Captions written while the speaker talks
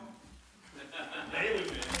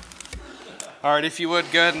All right, if you would,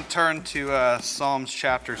 go ahead and turn to Psalms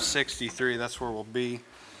chapter 63. That's where we'll be.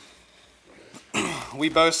 We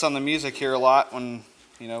boast on the music here a lot when,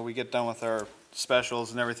 we get done with our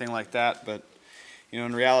specials and everything like that. But,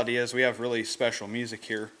 in reality is we have really special music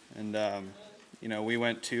here. And, we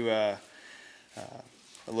went to a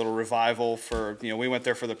little revival for, we went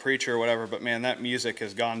there for the preacher or whatever. But, man, that music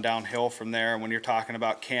has gone downhill from there. And when you're talking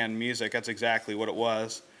about canned music, that's exactly what it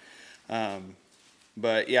was.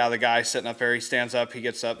 But yeah, the guy sitting up there, he stands up, he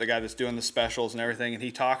gets up, the guy that's doing the specials and everything, and he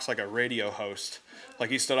talks like a radio host. Like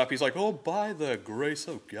he stood up, he's like, "Oh, by the grace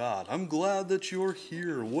of God, I'm glad that you're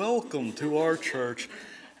here. Welcome to our church."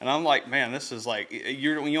 And I'm like, man, this is like,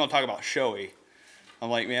 when you want to talk about showy, I'm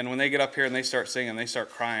like, man, when they get up here and they start singing, they start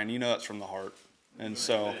crying, that's from the heart. And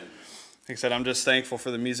so, like I said, I'm just thankful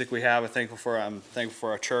for the music we have. I'm thankful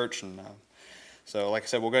for our church. And so, like I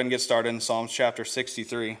said, we'll go ahead and get started in Psalms chapter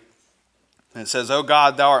 63. And it says, "O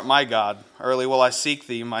God, thou art my God. Early will I seek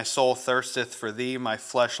thee. My soul thirsteth for thee. My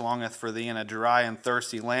flesh longeth for thee in a dry and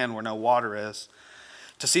thirsty land where no water is.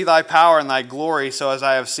 To see thy power and thy glory, so as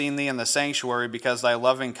I have seen thee in the sanctuary, because thy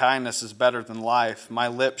loving kindness is better than life. My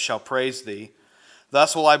lips shall praise thee.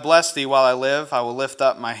 Thus will I bless thee while I live. I will lift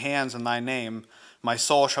up my hands in thy name. My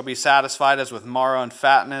soul shall be satisfied as with marrow and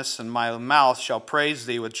fatness, and my mouth shall praise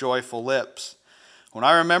thee with joyful lips. When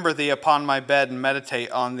I remember thee upon my bed and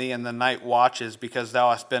meditate on thee in the night watches, because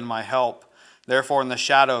thou hast been my help, therefore in the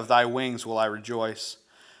shadow of thy wings will I rejoice.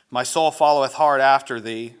 My soul followeth hard after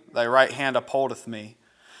thee, thy right hand upholdeth me.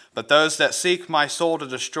 But those that seek my soul to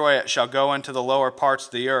destroy it shall go into the lower parts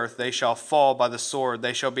of the earth. They shall fall by the sword,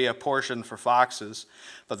 they shall be a portion for foxes.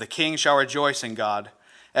 But the king shall rejoice in God.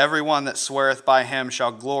 Every one that sweareth by him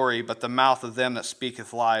shall glory, but the mouth of them that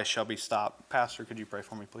speaketh lies shall be stopped." Pastor, could you pray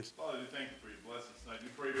for me, please? Father, thank you for your blessings tonight.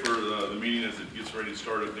 We pray for the meeting as it gets ready to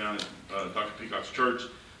start up down at Dr. Peacock's church.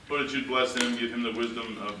 Lord, that you'd bless him, give him the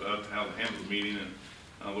wisdom of how to handle the meeting.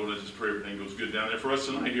 And Lord, I just pray everything goes good down there for us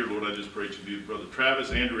tonight here. Lord, I just pray that you'd be with Brother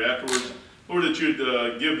Travis, Andrew afterwards. Lord, that you'd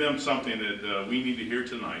give them something that we need to hear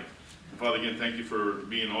tonight. And Father, again, thank you for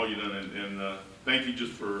being all you've done. And thank you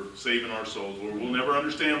just for saving our souls. Lord, we'll never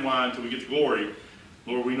understand why until we get to glory.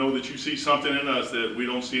 Lord, we know that you see something in us that we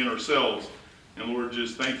don't see in ourselves. And Lord,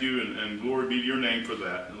 just thank you and glory be to your name for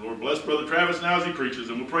that. And Lord, bless Brother Travis now as he preaches,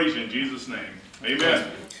 and we'll praise you in Jesus' name. Amen.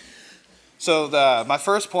 So my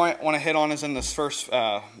first point I want to hit on is in this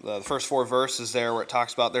the first four verses there where it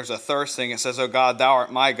talks about there's a thirsting. It says, "O God, thou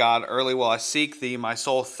art my God. Early will I seek thee. My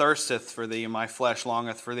soul thirsteth for thee, and my flesh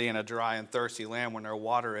longeth for thee in a dry and thirsty land where no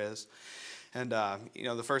water is." And,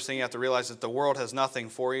 the first thing you have to realize is that the world has nothing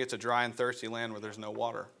for you. It's a dry and thirsty land where there's no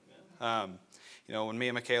water. When me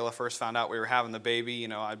and Michaela first found out we were having the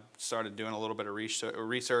baby, I started doing a little bit of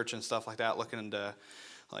research and stuff like that, looking into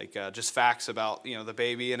just facts about, the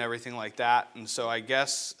baby and everything like that. And so I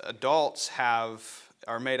guess adults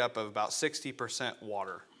are made up of about 60%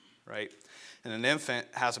 water, right? And an infant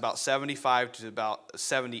has about 75 to about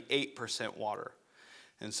 78% water.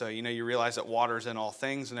 And so, you realize that water is in all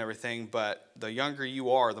things and everything, but the younger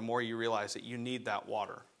you are, the more you realize that you need that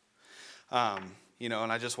water.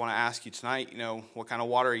 And I just want to ask you tonight, what kind of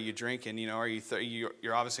water are you drinking? Are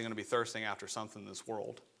you're obviously going to be thirsting after something in this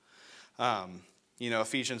world.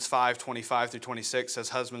 Ephesians 5:25-26 says,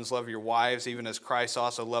 "Husbands, love your wives, even as Christ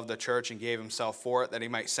also loved the church and gave himself for it, that he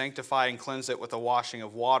might sanctify and cleanse it with the washing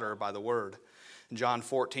of water by the word." John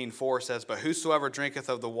 14:4 says, "But whosoever drinketh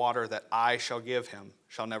of the water that I shall give him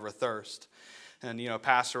shall never thirst." And,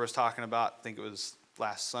 Pastor was talking about, I think it was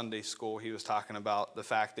last Sunday school, he was talking about the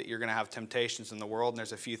fact that you're going to have temptations in the world, and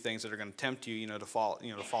there's a few things that are going to tempt you, to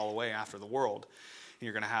fall away after the world. And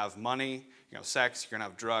you're going to have money, you're going to have sex, you're going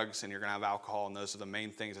to have drugs, and you're going to have alcohol, and those are the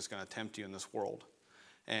main things that's going to tempt you in this world.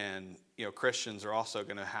 And, Christians are also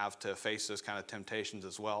going to have to face those kind of temptations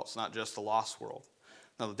as well. It's not just the lost world.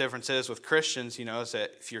 Now, the difference is with Christians, is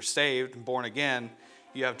that if you're saved and born again,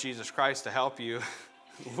 you have Jesus Christ to help you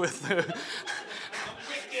with the...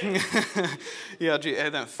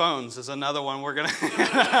 and then phones is another one we're going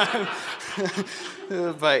to...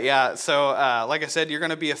 But yeah, so like I said, you're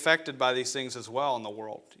going to be affected by these things as well in the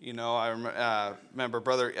world. I remember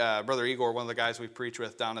Brother Igor, one of the guys we preach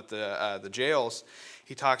with down at the jails,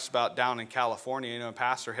 he talks about down in California, a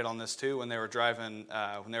pastor hit on this too when they were driving.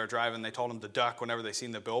 They told him to duck whenever they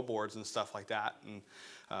seen the billboards and stuff like that. And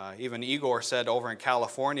even Igor said over in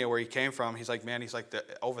California where he came from,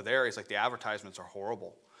 over there, the advertisements are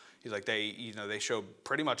horrible. He's like, they show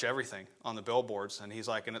pretty much everything on the billboards. And he's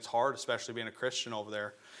like, and it's hard, especially being a Christian over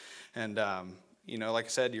there. And, like I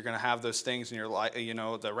said, you're going to have those things in your life,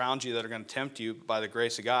 around you that are going to tempt you by the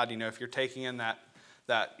grace of God. If you're taking in that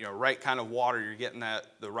that, you know, right kind of water, you're getting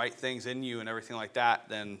the right things in you and everything like that,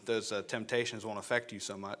 then those temptations won't affect you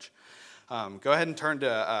so much. Go ahead and turn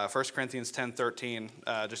to 1 Corinthians 10:13.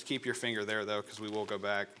 Just keep your finger there, though, because we will go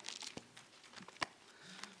back.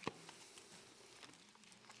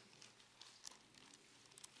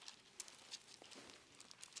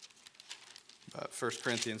 1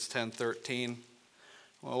 Corinthians 10:13.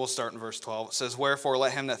 Well, we'll start in verse 12. It says, "Wherefore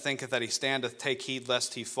let him that thinketh that he standeth take heed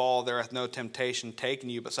lest he fall. There hath no temptation taken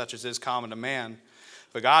you, but such as is common to man.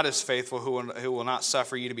 But God is faithful, who will not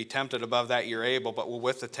suffer you to be tempted above that you're able, but will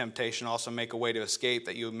with the temptation also make a way to escape,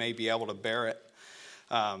 that you may be able to bear it."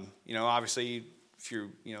 Obviously, if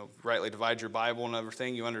you rightly divide your Bible and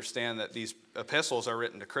everything, you understand that these epistles are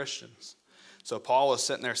written to Christians. So Paul is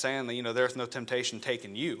sitting there saying that, there's no temptation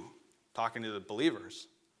taken you, talking to the believers,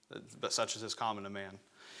 but such as is common to man.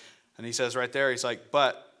 And he says right there, he's like,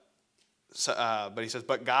 but he says,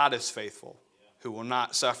 but God is faithful, who will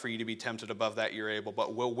not suffer you to be tempted above that you're able,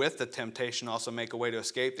 but will with the temptation also make a way to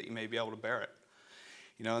escape, that you may be able to bear it.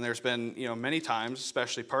 And there's been, many times,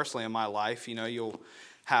 especially personally in my life, you'll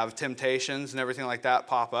have temptations and everything like that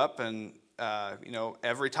pop up, and,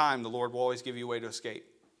 every time the Lord will always give you a way to escape.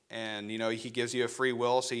 And, he gives you a free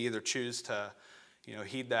will, so you either choose to,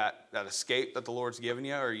 heed that escape that the Lord's given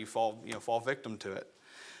you, or you fall victim to it.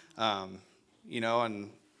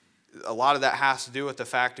 And a lot of that has to do with the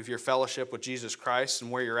fact of your fellowship with Jesus Christ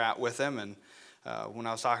and where you're at with him. And when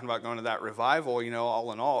I was talking about going to that revival,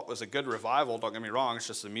 all in all, it was a good revival. Don't get me wrong, it's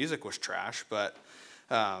just the music was trash. But,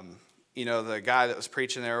 the guy that was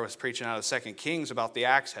preaching there was preaching out of 2 Kings about the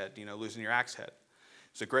axe head, losing your axe head.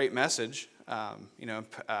 It's a great message.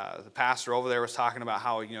 The pastor over there was talking about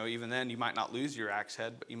how, even then you might not lose your axe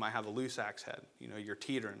head, but you might have a loose axe head. You're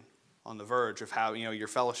teetering on the verge of how, your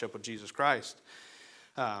fellowship with Jesus Christ.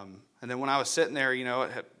 And then when I was sitting there,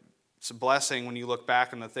 it's a blessing when you look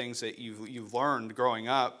back on the things that you've learned growing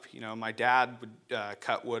up. My dad would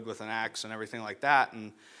cut wood with an axe and everything like that.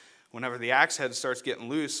 And whenever the axe head starts getting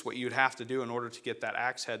loose, what you'd have to do in order to get that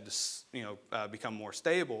axe head to, become more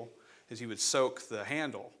stable is you would soak the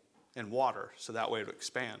handle in water, so that way it would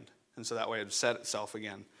expand, and so that way it would set itself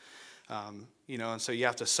again. And so you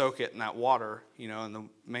have to soak it in that water, and the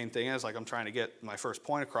main thing is, like I'm trying to get my first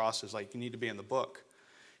point across, is like you need to be in the book.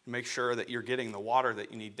 Make sure that you're getting the water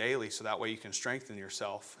that you need daily, so that way you can strengthen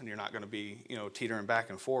yourself, and you're not going to be, teetering back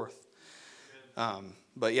and forth.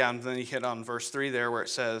 But yeah, and then you hit on verse 3 there where it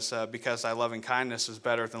says, "Because thy loving kindness is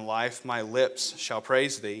better than life, my lips shall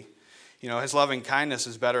praise thee." His loving kindness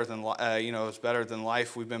is better than, is better than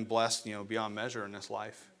life. We've been blessed, beyond measure in this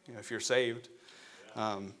life. If you're saved,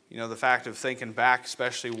 the fact of thinking back,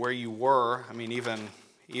 especially where you were. I mean,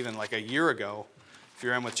 even like a year ago, if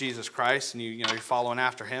you're in with Jesus Christ and you're following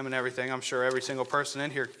after him and everything, I'm sure every single person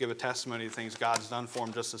in here could give a testimony of things God's done for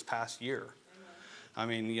them just this past year. I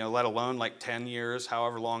mean, let alone like 10 years,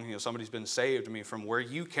 however long, somebody's been saved. I mean, from where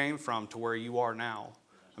you came from to where you are now,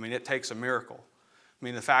 I mean, it takes a miracle. I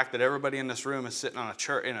mean, the fact that everybody in this room is sitting in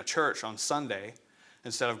a church on Sunday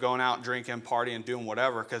instead of going out drinking, partying, doing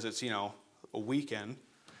whatever because it's, a weekend.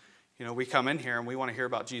 We come in here and we want to hear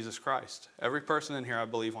about Jesus Christ. Every person in here, I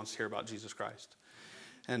believe, wants to hear about Jesus Christ.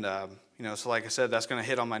 And, so like I said, that's going to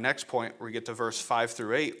hit on my next point where we get to verse 5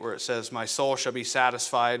 through 8 where it says, my soul shall be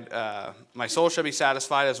satisfied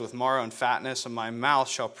as with marrow and fatness, and my mouth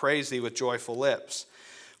shall praise thee with joyful lips.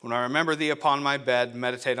 When I remember thee upon my bed,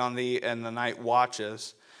 meditate on thee in the night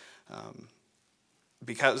watches.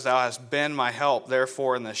 Because thou hast been my help,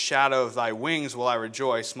 therefore in the shadow of thy wings will I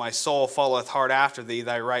rejoice. My soul followeth hard after thee,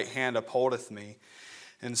 thy right hand upholdeth me.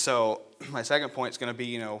 And so my second point is going to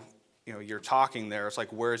be, you're talking there. It's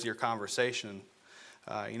like, where's your conversation?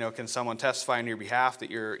 Can someone testify on your behalf that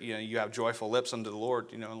you have joyful lips unto the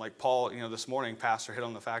Lord? And like Paul, this morning, Pastor hit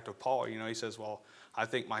on the fact of Paul. He says, well, I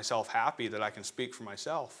think myself happy that I can speak for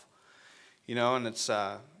myself. And it's,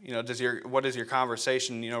 what does your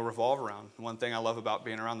conversation, revolve around? One thing I love about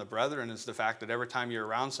being around the brethren is the fact that every time you're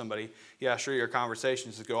around somebody, yeah, sure, your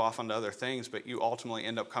conversations go off onto other things, but you ultimately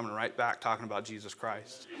end up coming right back talking about Jesus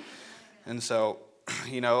Christ. And so,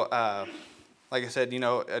 like I said,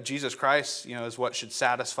 Jesus Christ, is what should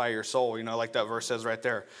satisfy your soul. Like that verse says right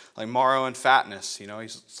there, like marrow and fatness.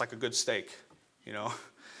 It's like a good steak.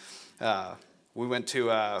 We went to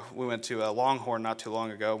a Longhorn not too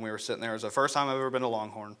long ago, and we were sitting there. It was the first time I've ever been to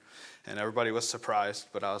Longhorn, and everybody was surprised.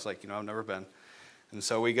 But I was like, I've never been. And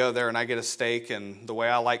so we go there and I get a steak, and the way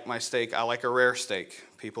I like my steak, I like a rare steak.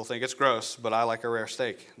 People think it's gross, but I like a rare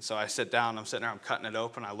steak. And so I sit down, I'm sitting there, I'm cutting it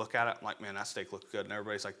open, I look at it, I'm like, man, that steak looks good. And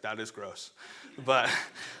everybody's like, that is gross. But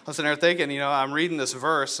I'm sitting there thinking, I'm reading this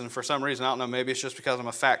verse, and for some reason, I don't know, maybe it's just because I'm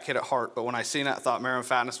a fat kid at heart, but when I seen that, I thought Marin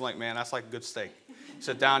Fatness, I'm like, man, that's like a good steak. You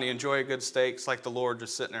sit down, you enjoy a good steak, it's like the Lord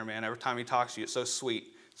just sitting there, man. Every time he talks to you, it's so sweet,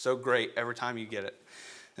 so great every time you get it.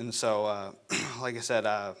 And so, like I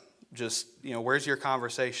said, just, where's your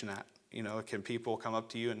conversation at? Can people come up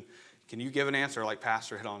to you and can you give an answer like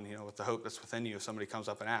Pastor hit on, with the hope that's within you if somebody comes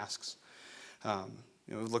up and asks?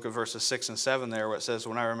 Look at verses 6 and 7 there where it says,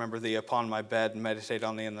 when I remember thee upon my bed and meditate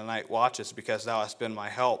on thee in the night watches, because thou hast been my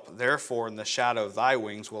help. Therefore, in the shadow of thy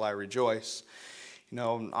wings will I rejoice.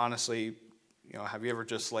 Honestly, have you ever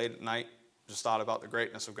just laid at night, just thought about the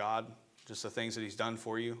greatness of God, just the things that he's done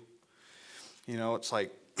for you? It's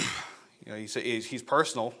like, he's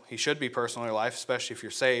personal. He should be personal in your life, especially if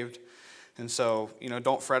you're saved. And so,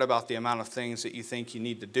 don't fret about the amount of things that you think you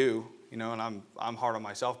need to do. And I'm hard on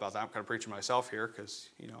myself about that. I'm kind of preaching myself here because,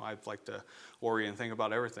 I like to worry and think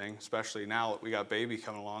about everything, especially now that we got baby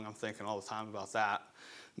coming along. I'm thinking all the time about that.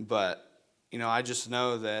 But, I just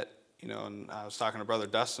know that, and I was talking to Brother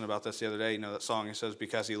Dustin about this the other day, that song, he says,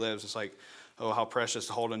 because he lives, it's like, oh, how precious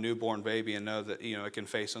to hold a newborn baby and know that, it can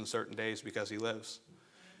face uncertain days because he lives.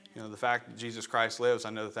 The fact that Jesus Christ lives, I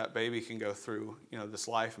know that baby can go through, this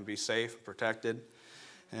life and be safe and protected.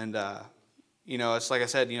 And, it's like I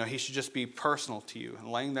said, he should just be personal to you.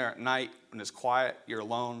 And laying there at night when it's quiet, you're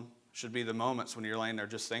alone, should be the moments when you're laying there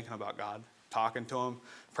just thinking about God, talking to him,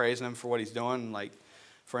 praising him for what he's doing. Like,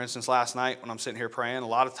 for instance, last night when I'm sitting here praying, a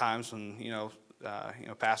lot of times when,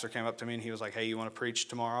 Pastor came up to me and he was like, hey, you want to preach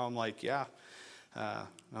tomorrow? I'm like, yeah.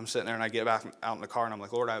 I'm sitting there and I get back out in the car and I'm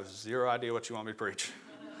like, Lord, I have zero idea what you want me to preach.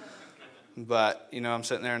 But, I'm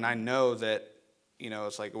sitting there and I know that,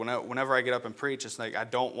 it's like whenever I get up and preach, it's like I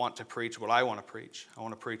don't want to preach what I want to preach. I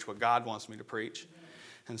want to preach what God wants me to preach.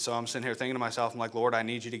 And so I'm sitting here thinking to myself, I'm like, Lord, I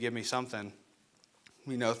need you to give me something.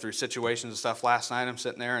 Through situations and stuff. Last night I'm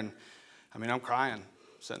sitting there and, I'm crying.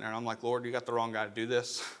 Sitting there and I'm like, Lord, you got the wrong guy to do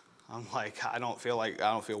this. I'm like, I don't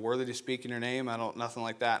feel worthy to speak in your name. Nothing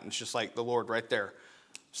like that. And it's just like the Lord right there,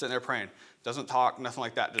 sitting there praying. Doesn't talk, nothing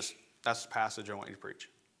like that. Just, that's the passage I want you to preach.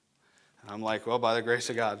 And I'm like, well, by the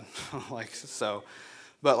grace of God.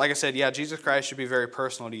 But like I said, yeah, Jesus Christ should be very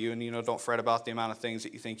personal to you. And, don't fret about the amount of things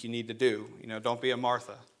that you think you need to do. Don't be a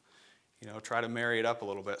Martha. Try to marry it up a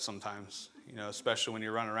little bit sometimes. Especially when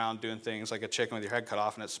you're running around doing things like a chicken with your head cut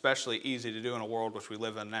off. And it's especially easy to do in a world which we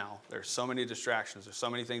live in now. There's so many distractions. There's so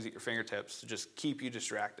many things at your fingertips to just keep you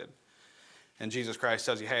distracted. And Jesus Christ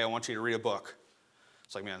tells you, hey, I want you to read a book.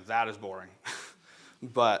 It's like, man, that is boring.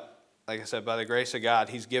 But like I said, by the grace of God,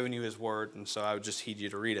 he's given you his word, and so I would just heed you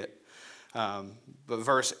to read it. But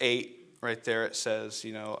verse 8, right there, it says,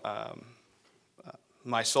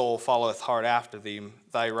 my soul followeth hard after thee,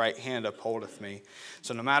 thy right hand upholdeth me.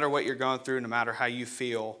 So no matter what you're going through, no matter how you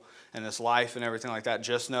feel in this life and everything like that,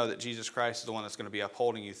 just know that Jesus Christ is the one that's going to be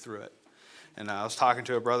upholding you through it. And I was talking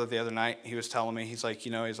to a brother the other night. He was telling me, he's like,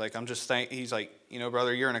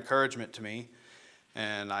 brother, you're an encouragement to me.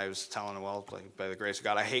 And I was telling him, well, by the grace of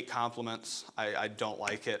God, I hate compliments. I don't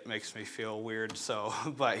like it. It makes me feel weird. So,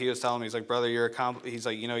 but he was telling me, he's like, brother, you're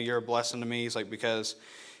a blessing to me. He's like, because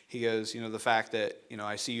he goes, the fact that,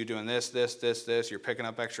 I see you doing this, you're picking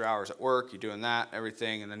up extra hours at work, you're doing that,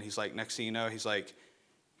 everything. And then he's like, next thing you know, he's like,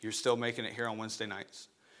 you're still making it here on Wednesday nights.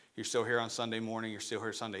 You're still here on Sunday morning. You're still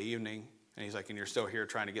here Sunday evening. And he's like, and you're still here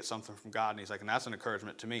trying to get something from God. And he's like, and that's an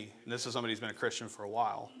encouragement to me. And this is somebody who's been a Christian for a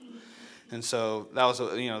while. And so that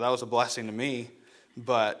was a blessing to me.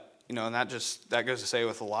 But, and that goes to say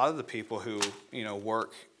with a lot of the people who,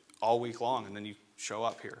 work all week long and then you show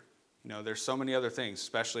up here. There's so many other things,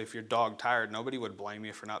 especially if you're dog tired. Nobody would blame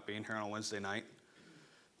you for not being here on a Wednesday night.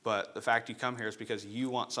 But the fact you come here is because you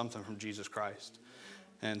want something from Jesus Christ.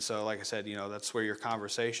 And so, like I said, that's where your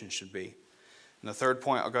conversation should be. And the third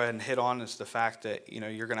point I'll go ahead and hit on is the fact that,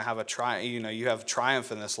 you're going to have you have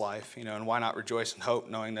triumph in this life, and why not rejoice and hope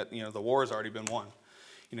knowing that, the war has already been won.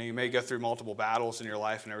 You may go through multiple battles in your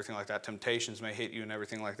life and everything like that. Temptations may hit you and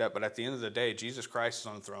everything like that. But at the end of the day, Jesus Christ is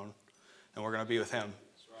on the throne, and we're going to be with him.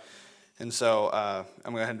 And so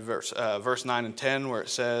I'm going to head to verse 9 and 10 where it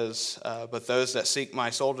says, but those that seek my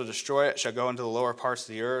soul to destroy it shall go into the lower parts of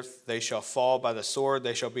the earth. They shall fall by the sword.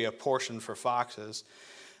 They shall be a portion for foxes.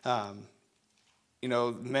 Men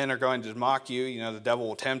are going to mock you. The devil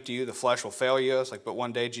will tempt you. The flesh will fail you. It's like, but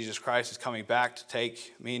one day Jesus Christ is coming back to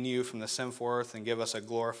take me and you from the sinful earth and give us a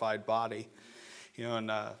glorified body.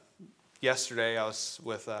 And yesterday I was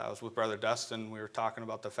with Brother Dustin. We were talking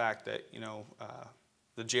about the fact that,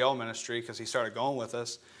 the jail ministry because he started going with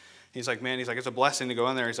us. He's like, man, he's like, it's a blessing to go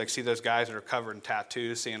in there. He's like, see those guys that are covered in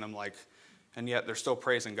tattoos, seeing them like, and yet they're still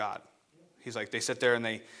praising God. He's like, they sit there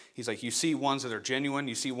and he's like, you see ones that are genuine,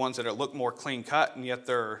 you see ones that look more clean cut, and yet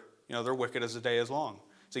they're wicked as the day is long.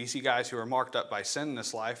 So you see guys who are marked up by sin in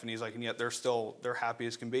this life, and he's like, and yet they're happy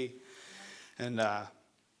as can be. And,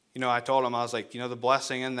 I told him, I was like, the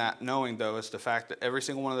blessing in that knowing, though, is the fact that every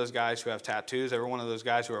single one of those guys who have tattoos, every one of those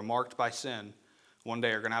guys who are marked by sin, one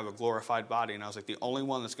day are going to have a glorified body. And I was like, the only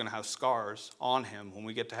one that's going to have scars on him when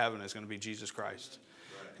we get to heaven is going to be Jesus Christ.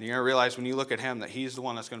 And you're going to realize when you look at him that he's the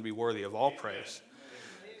one that's going to be worthy of all praise.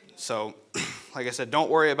 So, like I said,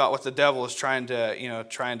 don't worry about what the devil is trying to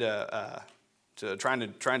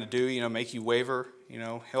do, make you waver.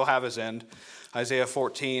 He'll have his end. Isaiah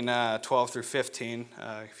 14, 12 through 15,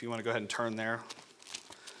 if you want to go ahead and turn there.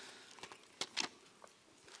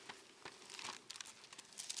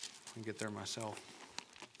 I can get there myself.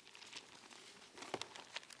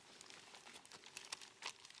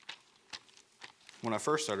 When I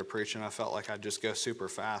first started preaching, I felt like I'd just go super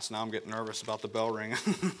fast. Now I'm getting nervous about the bell ringing.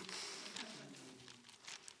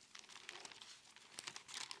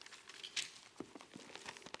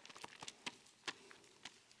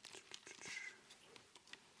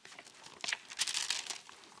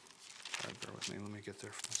 Bear with me. Let me get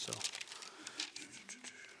there for myself.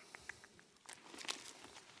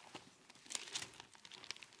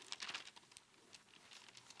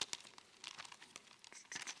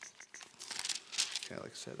 Okay,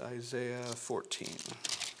 like I said, Isaiah 14.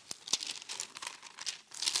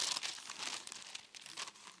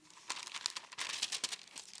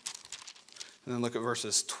 And then look at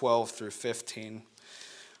verses 12 through 15,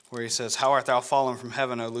 where he says, how art thou fallen from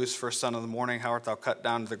heaven, O Lucifer, son of the morning? How art thou cut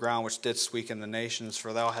down to the ground, which didst weaken the nations?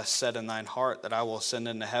 For thou hast said in thine heart that I will ascend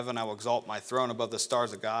into heaven. I will exalt my throne above the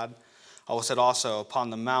stars of God. I will sit also upon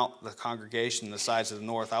the mount, the congregation, in the sides of the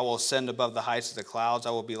north. I will ascend above the heights of the clouds.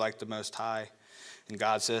 I will be like the Most High. And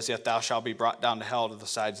God says, yet thou shalt be brought down to hell, to the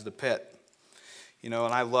sides of the pit. And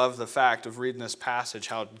I love the fact of reading this passage,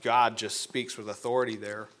 how God just speaks with authority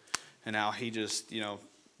there. And how he just,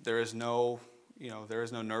 there is no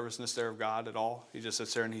nervousness there of God at all. He just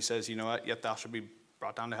sits there and he says, you know what, yet thou shalt be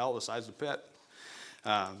brought down to hell, the sides of the pit.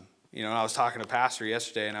 I was talking to Pastor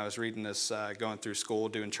yesterday, and I was reading this, going through school,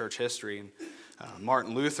 doing church history, and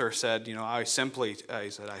Martin Luther said, I simply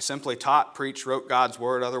taught, preached, wrote God's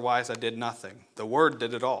word, otherwise I did nothing. The word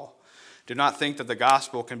did it all. Do not think that the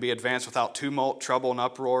gospel can be advanced without tumult, trouble, and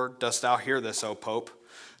uproar. Dost thou hear this, O Pope?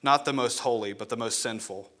 Not the most holy, but the most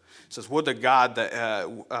sinful. It says, would that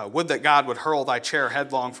God would hurl thy chair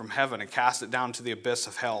headlong from heaven and cast it down to the abyss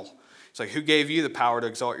of hell. It's like, who gave you the power to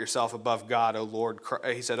exalt yourself above God, O Lord?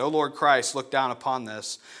 He said, O Lord Christ, look down upon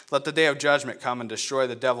this. Let the day of judgment come and destroy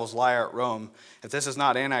the devil's lyre at Rome. If this is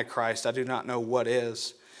not Antichrist, I do not know what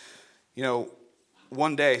is.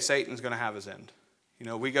 One day Satan's going to have his end.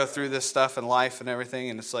 We go through this stuff in life and everything,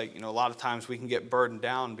 and it's like, a lot of times we can get burdened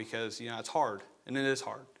down because, it's hard, and it is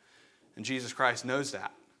hard. And Jesus Christ knows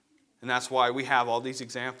that. And that's why we have all these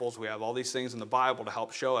examples, we have all these things in the Bible to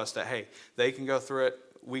help show us that, hey, they can go through it,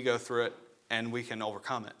 we go through it, and we can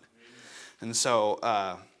overcome it. And so,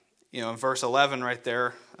 in verse 11 right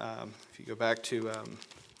there, if you go back to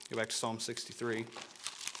Psalm 63,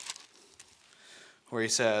 where he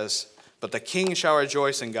says, but the king shall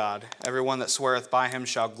rejoice in God. Everyone that sweareth by him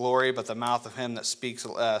shall glory, but the mouth of him that speak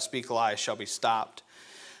lies shall be stopped.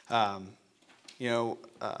 Like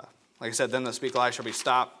I said, them that speak lies shall be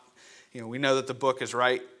stopped. We know that the book is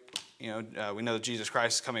right. We know that Jesus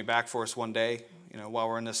Christ is coming back for us one day. While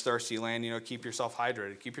we're in this thirsty land, keep yourself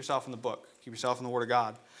hydrated. Keep yourself in the book. Keep yourself in the Word of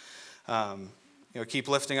God. Keep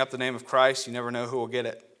lifting up the name of Christ. You never know who will get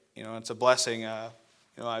it. It's a blessing. I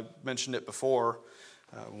mentioned it before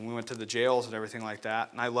when we went to the jails and everything like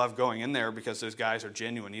that. And I love going in there because those guys are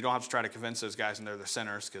genuine. You don't have to try to convince those guys and they're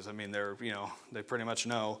sinners because, they pretty much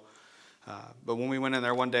know. But when we went in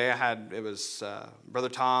there one day, it was Brother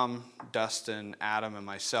Tom, Dustin, Adam, and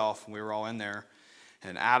myself, and we were all in there.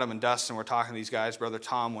 And Adam and Dustin were talking to these guys. Brother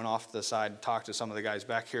Tom went off to the side and talked to some of the guys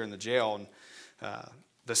back here in the jail, and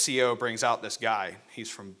the CO brings out this guy. He's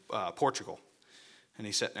from Portugal, and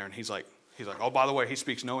he's sitting there, and he's like, oh, by the way, he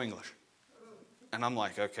speaks no English. And I'm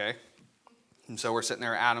like, okay. And so we're sitting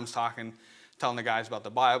there, Adam's talking, telling the guys about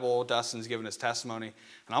the Bible, Dustin's giving his testimony,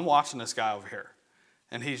 and I'm watching this guy over here.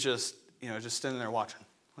 And he's just standing there watching,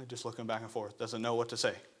 like just looking back and forth, doesn't know what to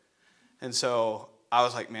say. And so I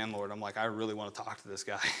was like, man, Lord, I really want to talk to this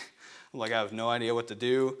guy. I'm like, I have no idea what to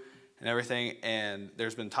do and everything. And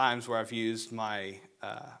there's been times where I've used my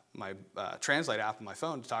Translate app on my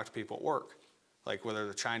phone to talk to people at work. like whether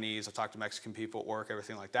they're Chinese, I talk to Mexican people at work,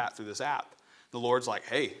 everything like that through this app. The Lord's like,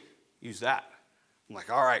 hey, use that. I'm like,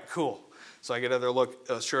 all right, cool. So I get another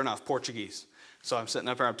look, sure enough, Portuguese. So I'm sitting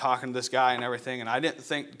up there, I'm talking to this guy and everything, and I didn't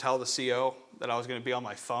think to tell the CO that I was going to be on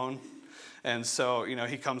my phone. And so,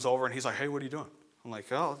 he comes over and he's like, hey, what are you doing? I'm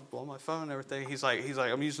like, oh, blow my phone and everything. He's like,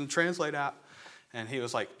 I'm using the Translate app. And he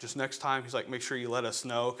was like, just next time, he's like, make sure you let us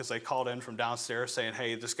know, because they called in from downstairs saying,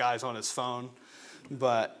 hey, this guy's on his phone.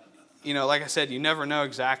 But, like I said, you never know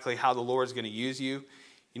exactly how the Lord's going to use you.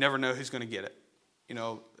 You never know who's going to get it.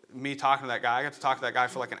 Me talking to that guy, I got to talk to that guy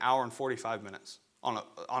for like an hour and 45 minutes on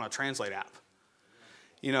a Translate app.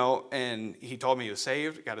 And he told me he was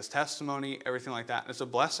saved, got his testimony, everything like that. And it's a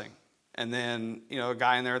blessing. And then, a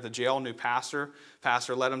guy in there at the jail, new pastor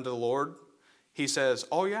led him to the Lord. He says,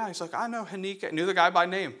 oh, yeah. He's like, I know Hanike. Knew the guy by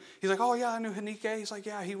name. He's like, oh, yeah, I knew Hanike. He's like,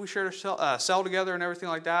 yeah, we shared a cell together and everything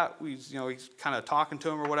like that. He's kind of talking to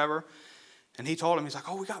him or whatever. And he told him, he's like,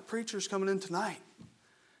 oh, we got preachers coming in tonight.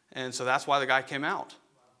 And so that's why the guy came out.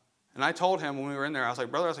 And I told him when we were in there, I was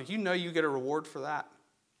like, brother, you get a reward for that.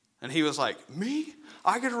 And he was like, me?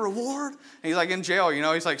 I get a reward? And he's like in jail,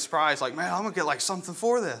 he's like surprised, like, man, I'm going to get like something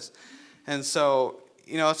for this. And so,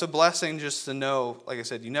 it's a blessing just to know, like I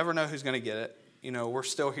said, you never know who's going to get it. We're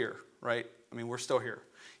still here, right? We're still here.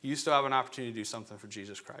 You still have an opportunity to do something for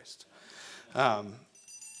Jesus Christ. And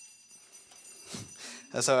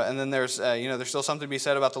then there's still something to be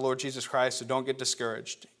said about the Lord Jesus Christ, so don't get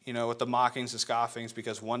discouraged, with the mockings and scoffings,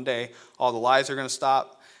 because one day all the lies are going to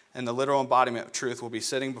stop, and the literal embodiment of truth will be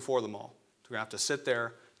sitting before them all. They're going to have to sit there,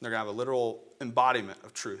 and they're going to have a literal embodiment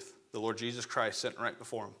of truth, the Lord Jesus Christ sitting right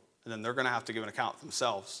before them, and then they're going to have to give an account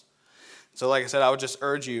themselves. So like I said, I would just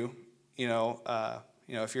urge you,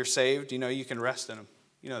 if you're saved, you can rest in him.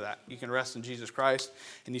 You know that. You can rest in Jesus Christ,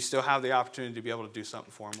 and you still have the opportunity to be able to do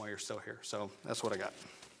something for him while you're still here. So that's what I got.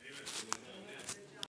 Amen.